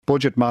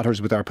budget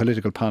matters with our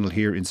political panel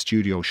here in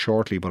studio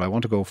shortly, but I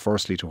want to go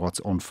firstly to what's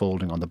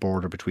unfolding on the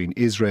border between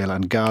Israel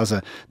and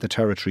Gaza, the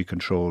territory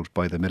controlled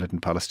by the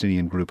militant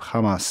Palestinian group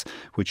Hamas,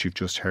 which you've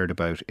just heard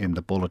about in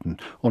the bulletin.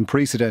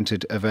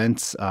 Unprecedented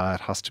events, it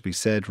has to be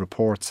said.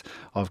 Reports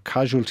of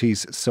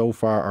casualties so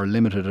far are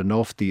limited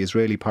enough. The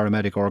Israeli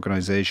paramedic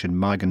organisation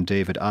Magen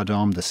David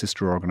Adom, the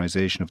sister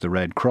organisation of the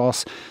Red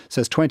Cross,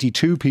 says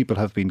 22 people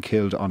have been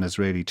killed on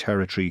Israeli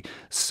territory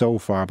so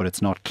far, but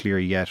it's not clear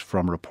yet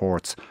from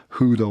reports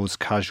who those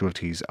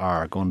casualties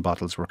are. Gun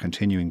battles were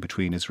continuing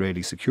between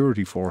Israeli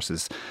security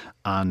forces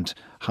and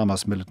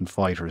Hamas militant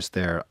fighters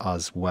there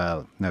as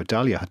well. Now,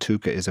 Dalia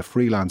Hatuqa is a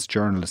freelance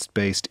journalist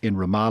based in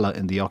Ramallah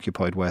in the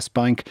occupied West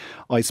Bank.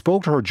 I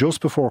spoke to her just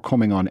before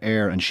coming on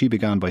air, and she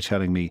began by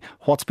telling me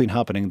what's been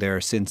happening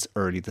there since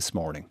early this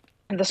morning.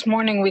 This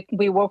morning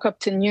we woke up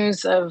to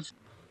news of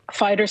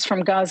fighters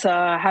from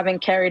Gaza having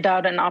carried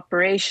out an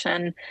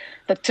operation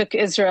that took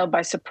Israel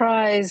by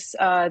surprise.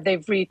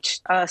 They've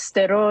reached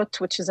Sderot,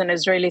 which is an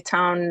Israeli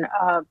town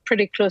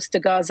pretty close to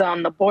Gaza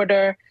on the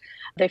border.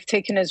 They've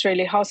taken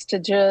Israeli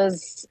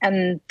hostages,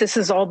 and this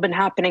has all been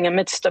happening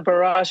amidst a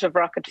barrage of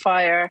rocket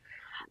fire.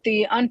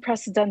 The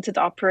unprecedented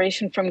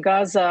operation from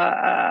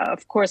Gaza,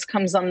 of course,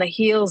 comes on the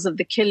heels of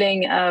the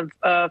killing of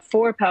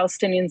 4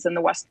 Palestinians in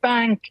the West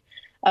Bank.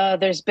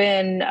 There's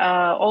been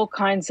all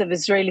kinds of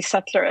Israeli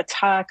settler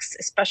attacks,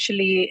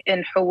 especially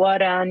in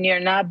Hawara near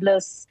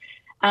Nablus,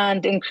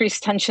 and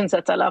increased tensions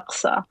at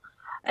Al-Aqsa.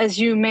 As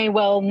you may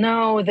well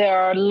know, there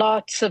are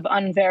lots of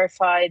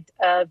unverified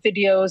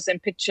videos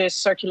and pictures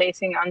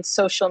circulating on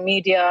social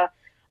media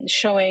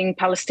showing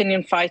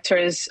Palestinian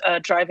fighters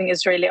driving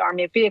Israeli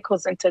army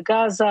vehicles into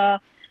Gaza.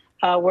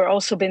 We're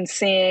also been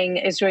seeing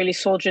Israeli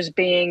soldiers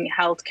being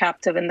held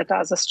captive in the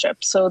Gaza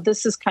Strip. So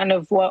this is kind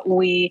of what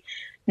we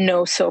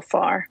know so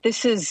far.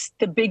 This is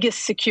the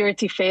biggest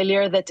security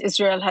failure that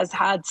Israel has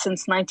had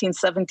since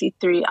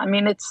 1973. I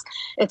mean,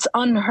 it's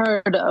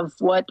unheard of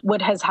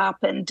what has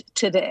happened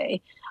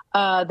today.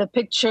 The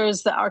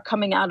pictures that are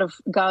coming out of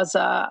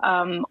Gaza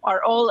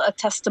are all a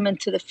testament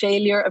to the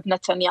failure of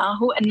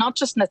Netanyahu, and not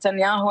just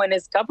Netanyahu and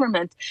his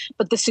government,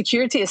 but the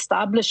security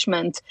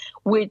establishment,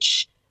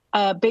 which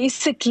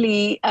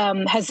basically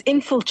has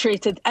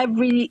infiltrated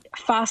every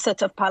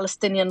facet of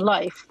Palestinian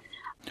life.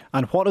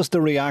 And what has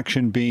the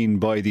reaction been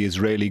by the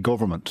Israeli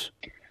government?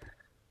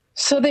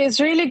 So the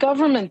Israeli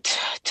government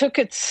took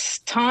its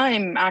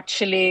time,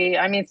 actually.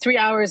 I mean, 3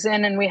 hours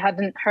in and we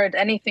hadn't heard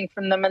anything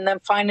from them. And then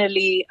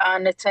finally,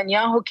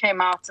 Netanyahu came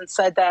out and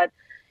said that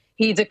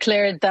he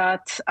declared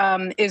that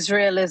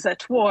Israel is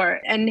at war.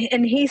 And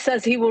he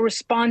says he will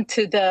respond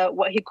to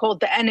what he called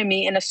the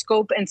enemy in a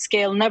scope and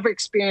scale never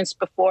experienced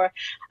before.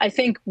 I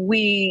think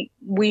we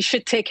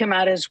should take him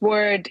at his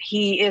word.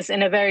 He is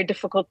in a very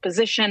difficult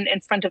position in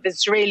front of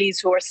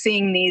Israelis who are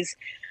seeing these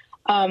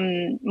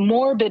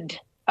morbid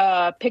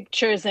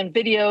pictures and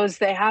videos.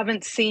 They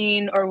haven't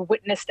seen or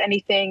witnessed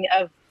anything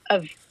of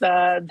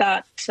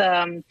that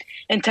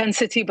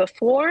intensity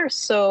before.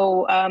 So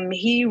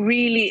he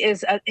really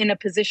is in a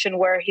position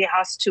where he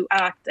has to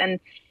act, and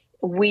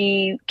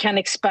we can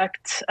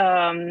expect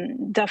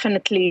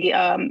definitely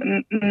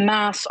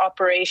mass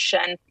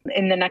operation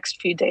in the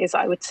next few days,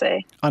 I would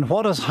say. And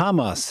what has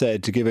Hamas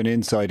said to give an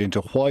insight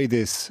into why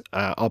this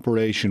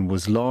operation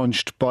was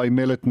launched by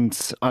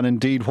militants, and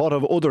indeed what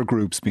have other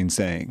groups been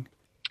saying?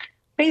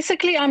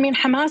 Basically, I mean,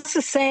 Hamas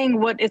is saying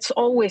what it's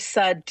always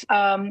said,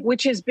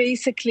 which is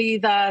basically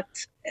that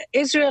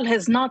Israel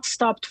has not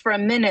stopped for a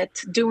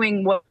minute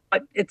doing what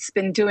it's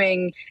been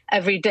doing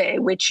every day,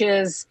 which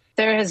is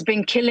there has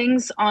been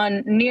killings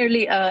on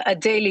nearly a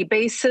daily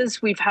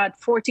basis. We've had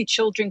 40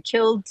 children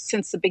killed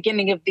since the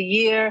beginning of the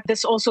year.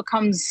 This also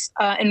comes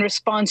in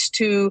response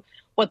to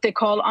what they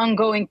call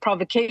ongoing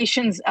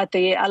provocations at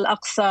the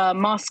Al-Aqsa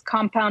mosque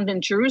compound in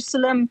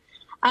Jerusalem,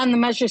 and the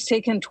measures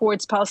taken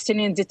towards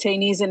Palestinian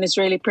detainees in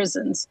Israeli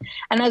prisons.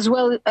 And as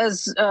well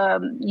as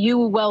you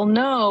well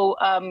know,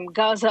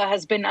 Gaza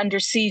has been under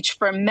siege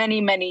for many,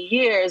 many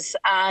years,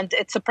 and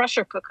it's a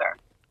pressure cooker.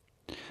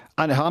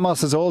 And Hamas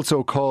has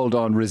also called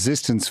on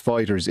resistance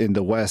fighters in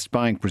the West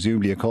Bank,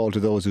 presumably a call to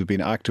those who've been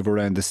active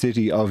around the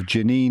city of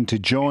Jenin, to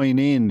join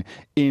in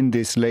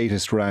this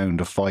latest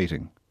round of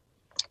fighting.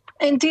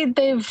 Indeed,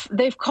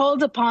 they've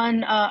called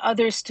upon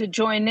others to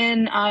join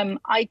in.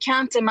 I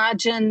can't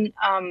imagine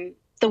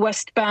the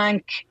West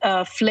Bank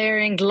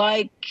flaring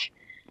like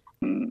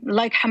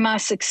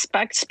Hamas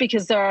expects,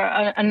 because there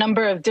are a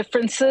number of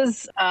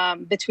differences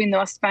between the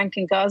West Bank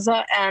and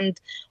Gaza. And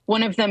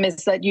one of them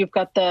is that you've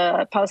got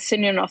the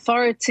Palestinian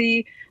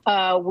Authority,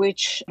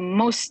 which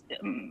most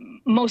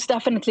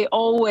definitely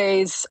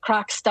always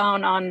cracks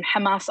down on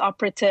Hamas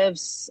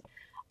operatives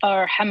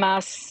or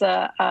Hamas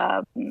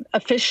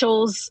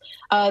officials.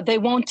 I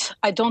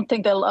don't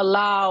think they'll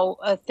allow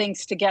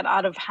things to get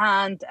out of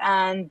hand.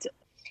 And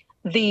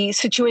the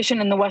situation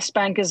in the West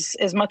Bank is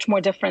much more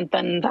different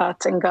than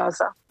that in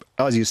Gaza.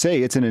 as you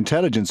say, it's an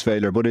intelligence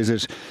failure, but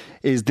is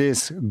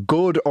this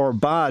good or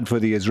bad for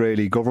the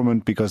Israeli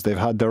government because they've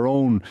had their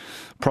own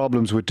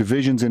problems with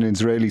divisions in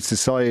Israeli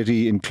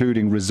society,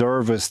 including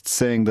reservists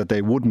saying that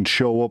they wouldn't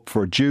show up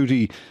for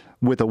duty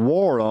with a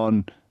war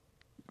on?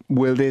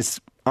 Will this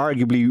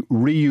arguably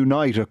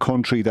reunite a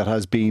country that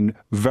has been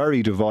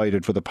very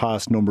divided for the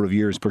past number of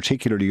years,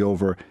 particularly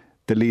over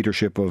the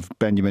leadership of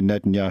Benjamin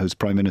Netanyahu's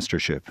prime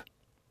ministership?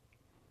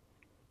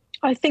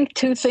 I think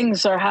two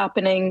things are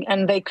happening,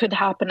 and they could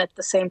happen at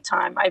the same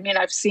time. I mean,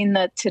 I've seen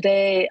that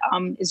today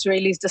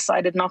Israelis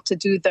decided not to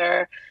do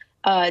their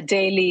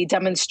daily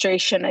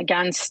demonstration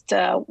against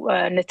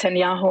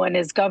Netanyahu and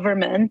his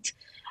government.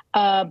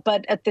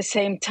 But at the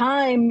same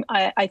time,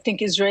 I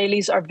think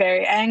Israelis are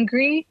very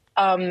angry.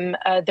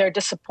 They're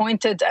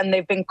disappointed, and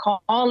they've been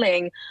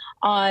calling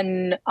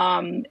on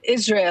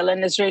Israel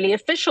and Israeli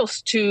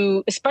officials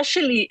to,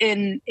 especially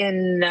in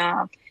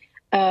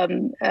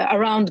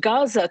around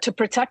Gaza, to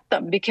protect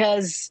them,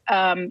 because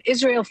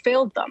Israel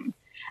failed them.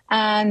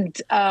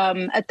 And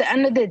at the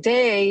end of the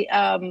day,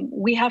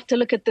 we have to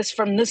look at this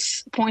from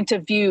this point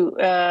of view.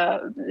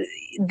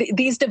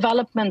 These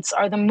developments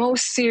are the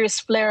most serious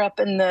flare-up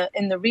in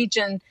the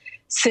region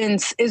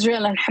since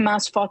Israel and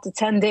Hamas fought a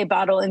 10-day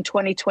battle in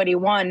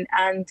 2021.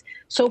 And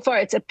so far,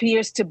 it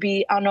appears to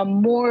be on a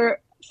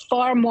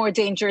far more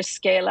dangerous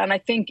scale. And I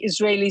think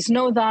Israelis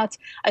know that.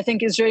 I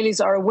think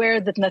Israelis are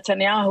aware that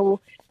Netanyahu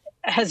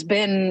has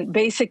been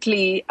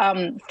basically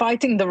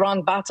fighting the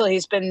wrong battle.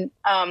 He's been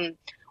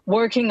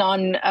working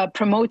on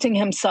promoting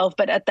himself.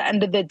 But at the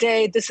end of the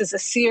day, this is a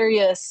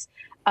serious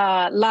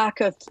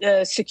lack of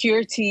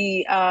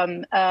security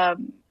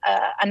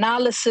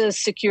analysis,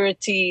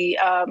 security.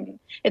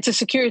 It's a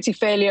security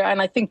failure.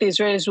 And I think the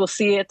Israelis will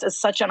see it as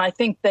such. And I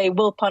think they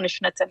will punish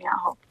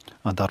Netanyahu.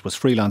 And that was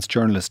freelance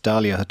journalist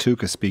Dalia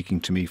Hatuqa speaking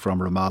to me from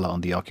Ramallah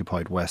on the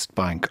occupied West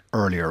Bank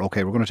earlier.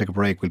 OK, we're going to take a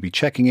break. We'll be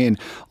checking in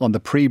on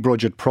the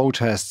pre-budget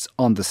protests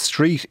on the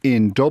street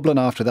in Dublin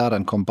after that,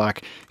 and come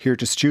back here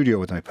to studio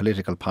with my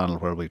political panel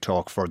where we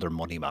talk further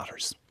money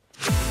matters.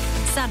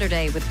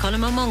 Saturday with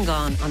Colm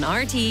O'Mungan on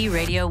RTE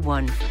Radio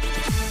 1.